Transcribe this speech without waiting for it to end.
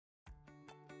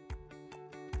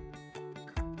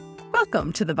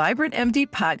Welcome to the Vibrant MD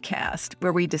podcast,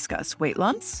 where we discuss weight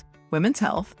loss, women's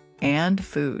health, and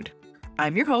food.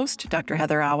 I'm your host, Dr.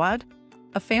 Heather Awad,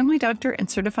 a family doctor and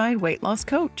certified weight loss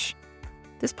coach.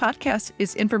 This podcast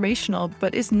is informational,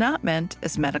 but is not meant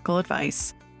as medical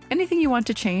advice. Anything you want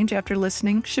to change after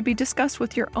listening should be discussed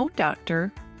with your own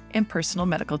doctor and personal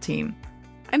medical team.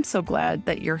 I'm so glad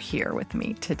that you're here with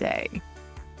me today.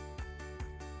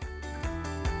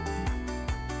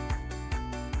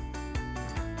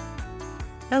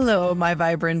 Hello, my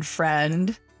vibrant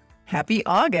friend. Happy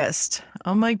August.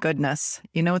 Oh my goodness.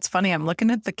 You know, it's funny. I'm looking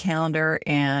at the calendar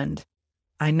and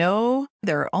I know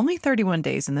there are only 31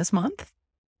 days in this month.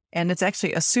 And it's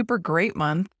actually a super great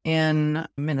month in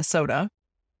Minnesota.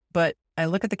 But I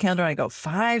look at the calendar and I go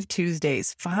 5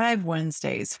 Tuesdays, 5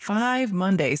 Wednesdays, 5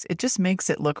 Mondays. It just makes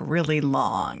it look really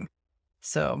long.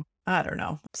 So I don't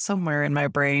know. Somewhere in my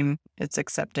brain, it's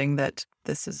accepting that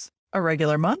this is a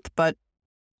regular month, but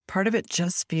part of it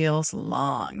just feels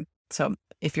long. So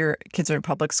if your kids are in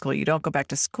public school, you don't go back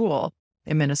to school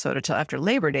in Minnesota till after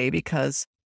Labor Day because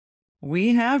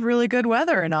we have really good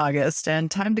weather in August and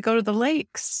time to go to the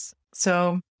lakes.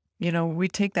 So, you know, we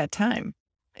take that time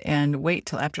and wait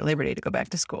till after Labor Day to go back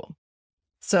to school.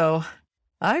 So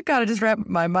I've got to just wrap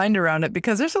my mind around it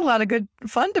because there's a lot of good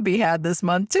fun to be had this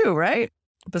month too, right?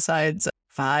 Besides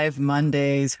 5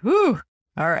 Mondays. Whew.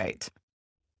 All right.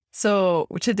 So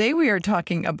today we are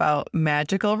talking about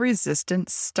magical resistant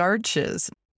starches.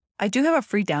 I do have a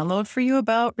free download for you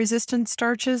about resistant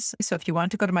starches. So if you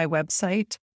want to go to my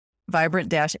website,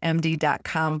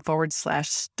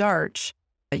 vibrant-md.com/starch,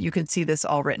 you can see this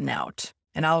all written out.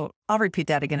 And I'll repeat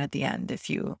that again at the end if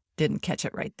you didn't catch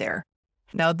it right there.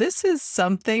 Now, this is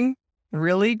something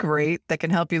really great that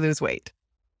can help you lose weight.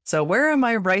 So where are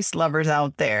my rice lovers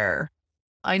out there?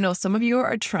 I know some of you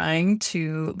are trying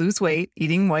to lose weight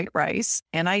eating white rice,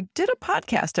 and I did a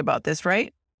podcast about this,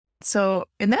 right? So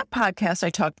in that podcast,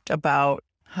 I talked about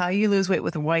how you lose weight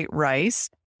with white rice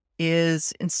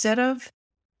is instead of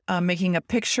making a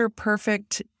picture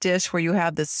perfect dish where you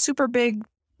have this super big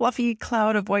fluffy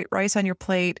cloud of white rice on your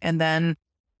plate and then,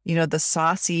 you know, the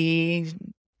saucy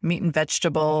meat and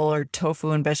vegetable or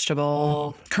tofu and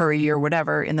vegetable curry or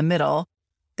whatever in the middle,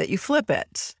 that you flip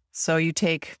it. So you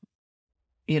take,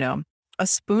 you know, a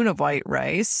spoon of white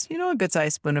rice, you know, a good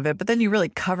sized spoon of it, but then you really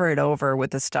cover it over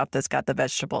with the stuff that's got the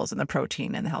vegetables and the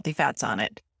protein and the healthy fats on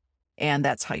it. And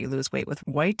that's how you lose weight with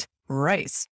white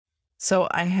rice. So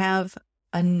I have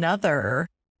another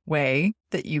way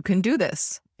that you can do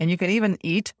this, and you can even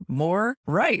eat more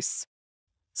rice.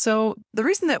 So the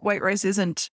reason that white rice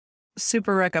isn't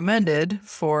super recommended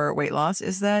for weight loss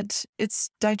is that it's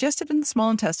digested in the small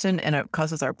intestine and it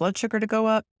causes our blood sugar to go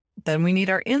up. Then we need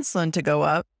our insulin to go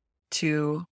up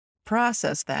to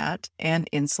process that, and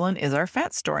insulin is our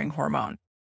fat storing hormone.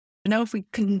 Now, if we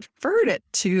convert it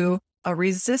to a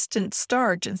resistant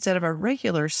starch instead of a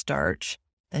regular starch,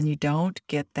 then you don't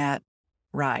get that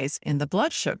rise in the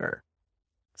blood sugar.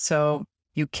 So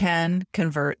you can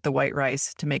convert the white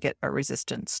rice to make it a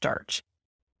resistant starch.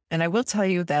 And I will tell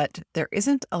you that there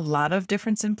isn't a lot of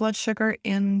difference in blood sugar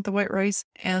in the white rice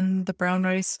and the brown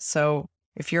rice. So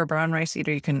if you're a brown rice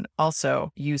eater, you can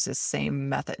also use this same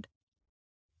method.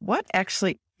 What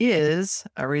actually is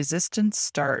a resistant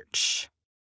starch?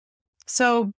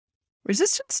 So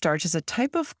resistant starch is a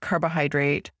type of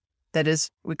carbohydrate that is,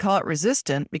 we call it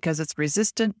resistant because it's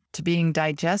resistant to being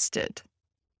digested.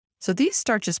 So these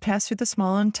starches pass through the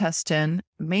small intestine,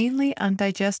 mainly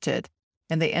undigested,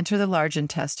 and they enter the large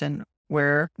intestine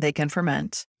where they can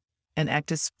ferment and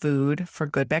act as food for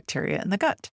good bacteria in the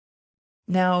gut.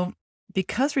 Now,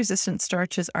 because resistant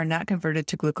starches are not converted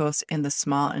to glucose in the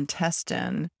small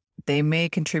intestine, they may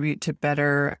contribute to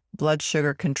better blood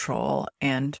sugar control.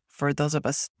 And for those of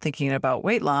us thinking about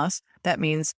weight loss, that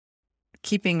means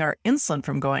keeping our insulin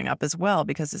from going up as well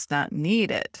because it's not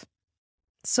needed.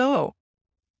 So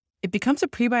it becomes a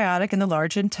prebiotic in the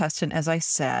large intestine, as I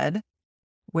said,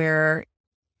 where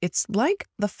it's like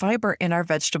the fiber in our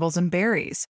vegetables and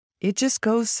berries. It just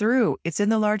goes through. It's in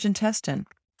the large intestine.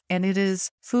 And it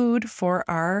is food for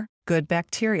our good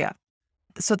bacteria.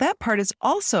 So that part is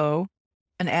also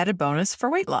an added bonus for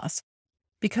weight loss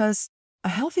because a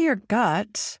healthier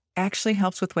gut actually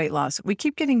helps with weight loss. We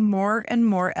keep getting more and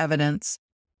more evidence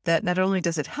that not only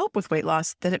does it help with weight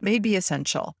loss, that it may be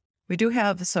essential. We do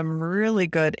have some really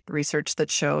good research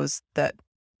that shows that,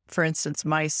 for instance,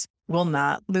 mice will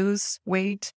not lose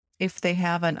weight if they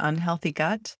have an unhealthy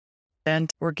gut.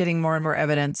 And we're getting more and more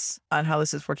evidence on how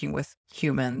this is working with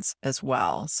humans as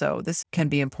well. So this can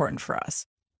be important for us.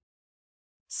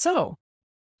 So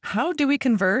how do we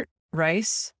convert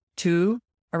rice to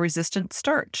a resistant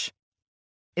starch?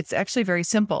 It's actually very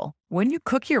simple. When you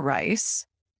cook your rice,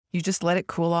 you just let it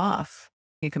cool off.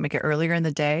 You can make it earlier in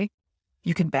the day.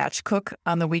 You can batch cook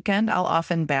on the weekend. I'll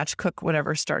often batch cook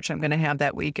whatever starch I'm going to have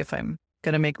that week. If I'm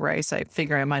going to make rice, I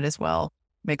figure I might as well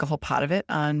make a whole pot of it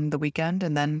on the weekend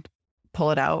and then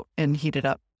pull it out and heat it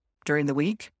up during the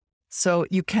week. So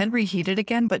you can reheat it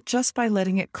again, but just by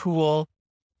letting it cool,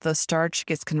 the starch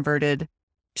gets converted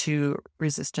to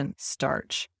resistant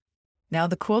starch. Now,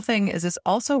 the cool thing is this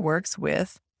also works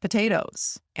with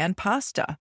potatoes and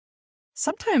pasta.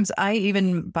 Sometimes I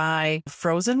even buy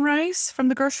frozen rice from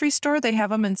the grocery store. They have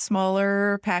them in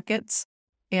smaller packets.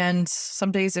 And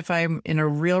some days if I'm in a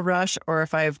real rush or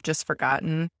if I've just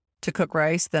forgotten to cook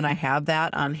rice, then I have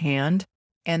that on hand.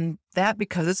 And that,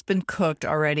 because it's been cooked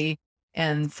already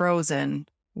and frozen,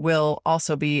 will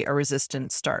also be a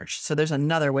resistant starch. So there's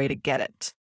another way to get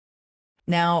it.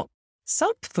 Now,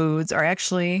 some foods are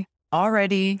actually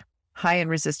already high in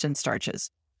resistant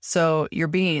starches. So your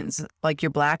beans, like your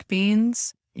black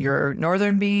beans, your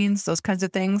northern beans, those kinds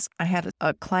of things. I had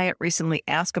a client recently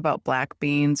ask about black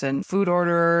beans and food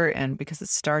order, and because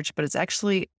it's starch, but it's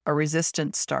actually a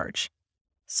resistant starch.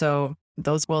 So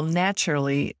those will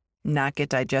naturally not get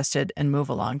digested and move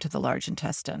along to the large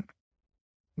intestine.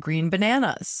 Green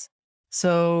bananas.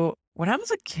 So when I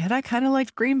was a kid, I kind of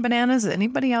liked green bananas.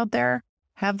 Anybody out there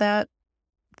have that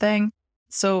thing?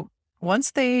 So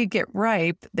once they get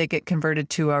ripe, they get converted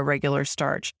to a regular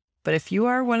starch. But if you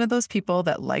are one of those people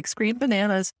that likes green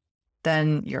bananas,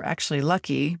 then you're actually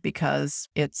lucky because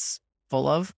it's full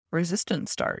of resistant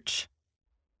starch.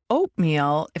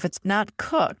 Oatmeal, if it's not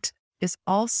cooked, is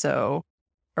also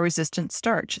a resistant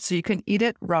starch. So you can eat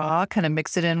it raw, kind of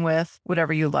mix it in with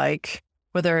whatever you like,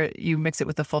 whether you mix it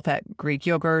with a full-fat Greek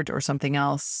yogurt or something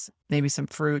else, maybe some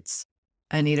fruits,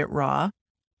 and eat it raw.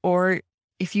 Or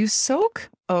if you soak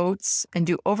oats and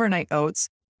do overnight oats,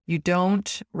 you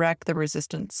don't wreck the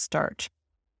resistant starch.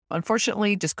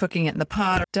 Unfortunately, just cooking it in the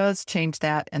pot does change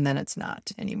that, and then it's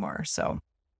not anymore. So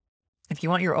if you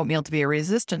want your oatmeal to be a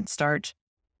resistant starch,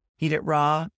 eat it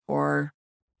raw or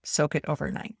soak it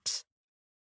overnight.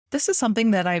 This is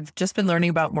something that I've just been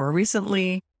learning about more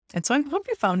recently, and so I hope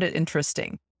you found it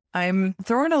interesting. I'm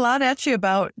throwing a lot at you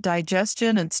about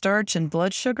digestion and starch and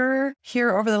blood sugar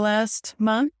here over the last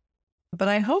month, but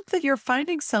I hope that you're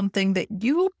finding something that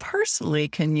you personally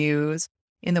can use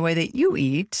in the way that you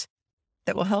eat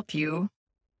that will help you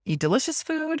eat delicious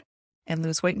food and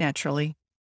lose weight naturally.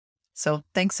 So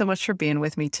thanks so much for being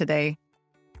with me today.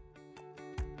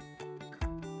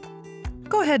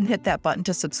 Go ahead and hit that button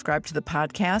to subscribe to the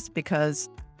podcast, because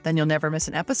then you'll never miss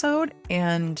an episode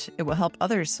and it will help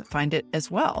others find it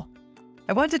as well.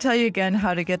 I want to tell you again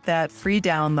how to get that free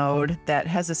download that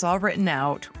has this all written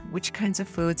out, which kinds of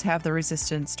foods have the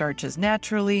resistant starches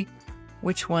naturally,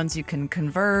 which ones you can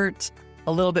convert,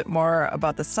 a little bit more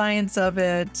about the science of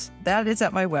it. That is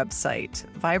at my website,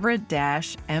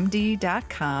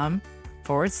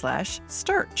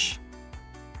 vibrant-md.com/starch.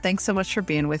 Thanks so much for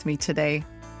being with me today.